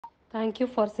Thank you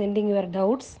for sending your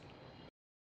doubts.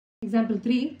 Example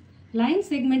 3. Line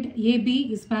segment AB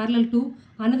is parallel to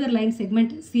another line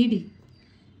segment CD.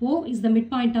 O is the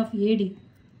midpoint of AD.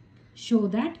 Show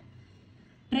that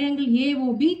triangle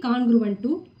AOB congruent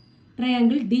to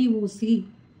triangle DOC.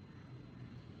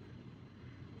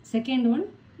 Second one,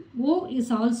 O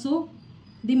is also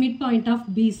the midpoint of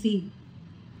BC.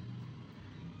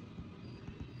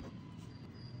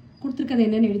 கொடுத்திருக்கிறது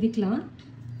என்னன்னு எழுதிக்கலாம்.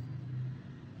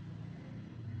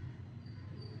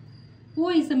 O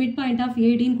is the midpoint of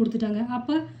AD ன்னு கொடுத்துட்டாங்க. அப்ப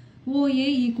OA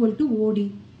equal to OD.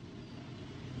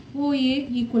 OA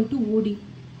equal to OD.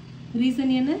 Reason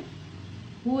என்ன?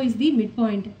 O is the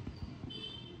midpoint.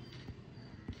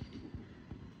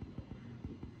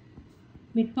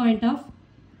 Midpoint of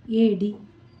AD.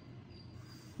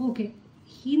 Okay.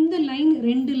 இந்த line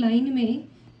ரெண்டு லைனுமே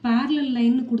parallel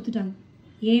line கொடுத்துட்டாங்க.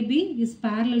 AB is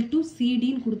parallel to CD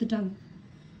ன்னு கொடுத்துட்டாங்க.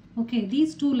 Okay.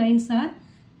 These two lines are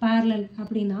parallel.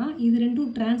 அப்படின்னா இது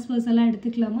ரெண்டும் transversal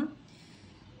எடுத்துக்கலாமா?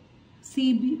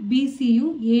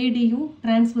 BCயும் ADயும்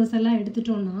transversal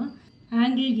எடுத்துட்டோம்னா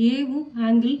angle Aவும்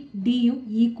angle Dயும்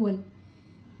equal.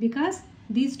 Because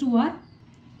these two are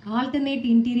alternate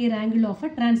interior angle of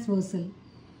a transversal.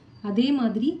 அதே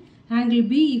மாதிரி angle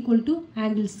B equal to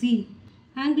angle C.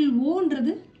 Angle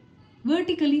Oன்றது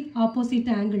vertically opposite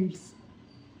angles.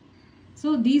 So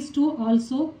these two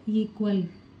also equal.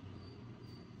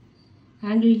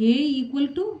 Angle A equal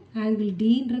to angle D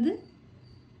ன்றது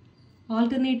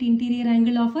alternate interior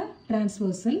angle of a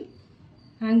transversal.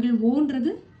 Angle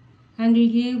Oன்றது angle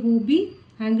AOB,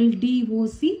 angle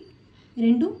DOC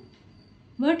ரெண்டும்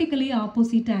vertically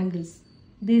opposite angles.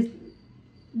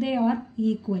 They are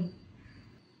equal.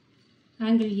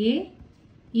 Angle A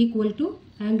equal to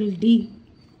angle D.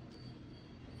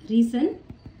 Reason,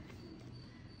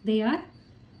 they are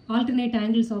alternate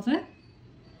angles of a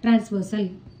transversal.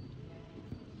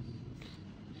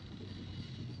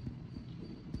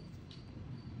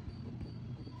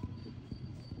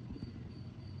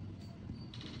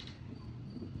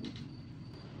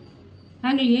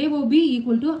 Angle AOB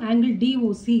equal to angle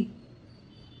DOC.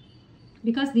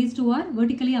 Because these two are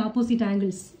vertically opposite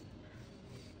angles.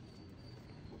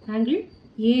 Angle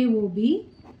AOB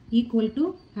equal to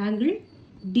angle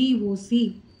DOC.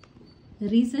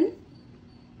 Reason,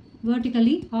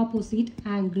 vertically opposite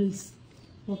angles.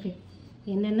 Okay.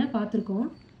 என்னென்ன பார்த்திருக்கோம்.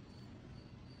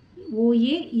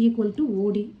 OA equal to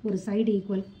OD. ஒரு side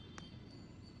equal.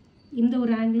 இந்த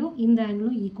ஒரு angle இந்த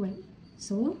angle equal.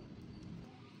 So,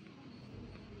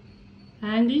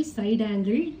 angle side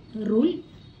angle rule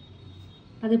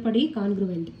அதுபடி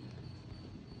congruent.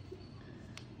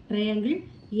 Triangle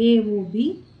AOB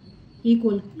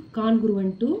equal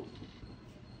congruent to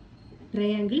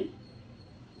triangle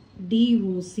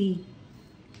DOC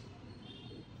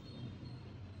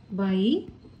by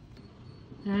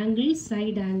angle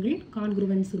side angle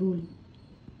congruence rule.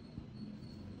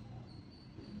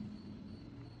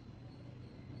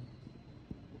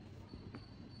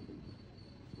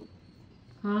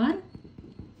 Or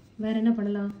வேற என்ன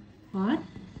பண்ணலாம்? Or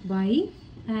by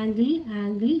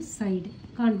angle side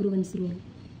congruence rule.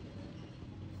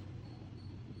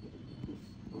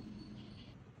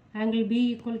 Angle B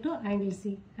equal to angle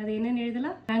C. அது என்னன்னு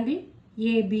எழுதலாம்? Angle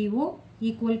ABO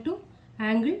equal to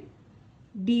angle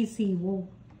DCO.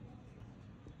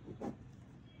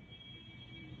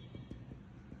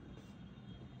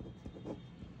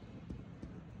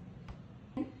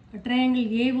 Triangle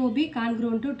AOB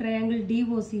congruent to triangle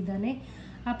DOC தானே.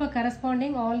 அப்ப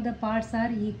corresponding all the parts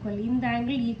are equal. இந்த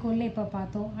angle equal இப்ப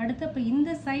பார்த்தோம். அடுத்து இப்ப இந்த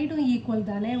சைடும் equal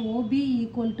தானே. OB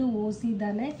equal to OC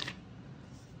தானே.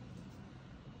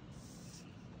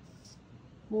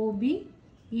 OB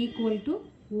equal to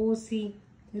OC.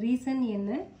 Reason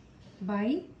என்ன? By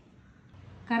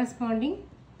corresponding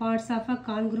parts of a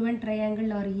congruent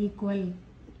triangle are equal.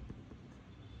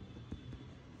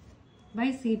 By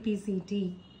CPCT.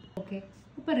 Okay.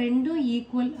 இப்போ ரெண்டும்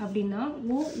equal அப்படின்னா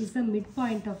O is the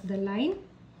midpoint of the line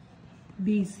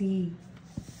BC.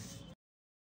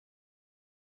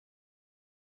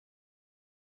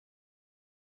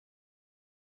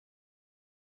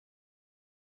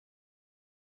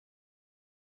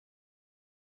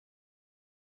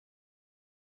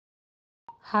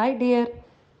 Hi dear,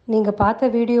 நீங்கள் பார்த்த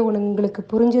video உங்களுக்கு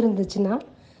புரிஞ்சிருந்துச்சுன்னா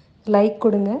like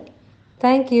கொடுங்க.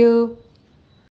 Thank you.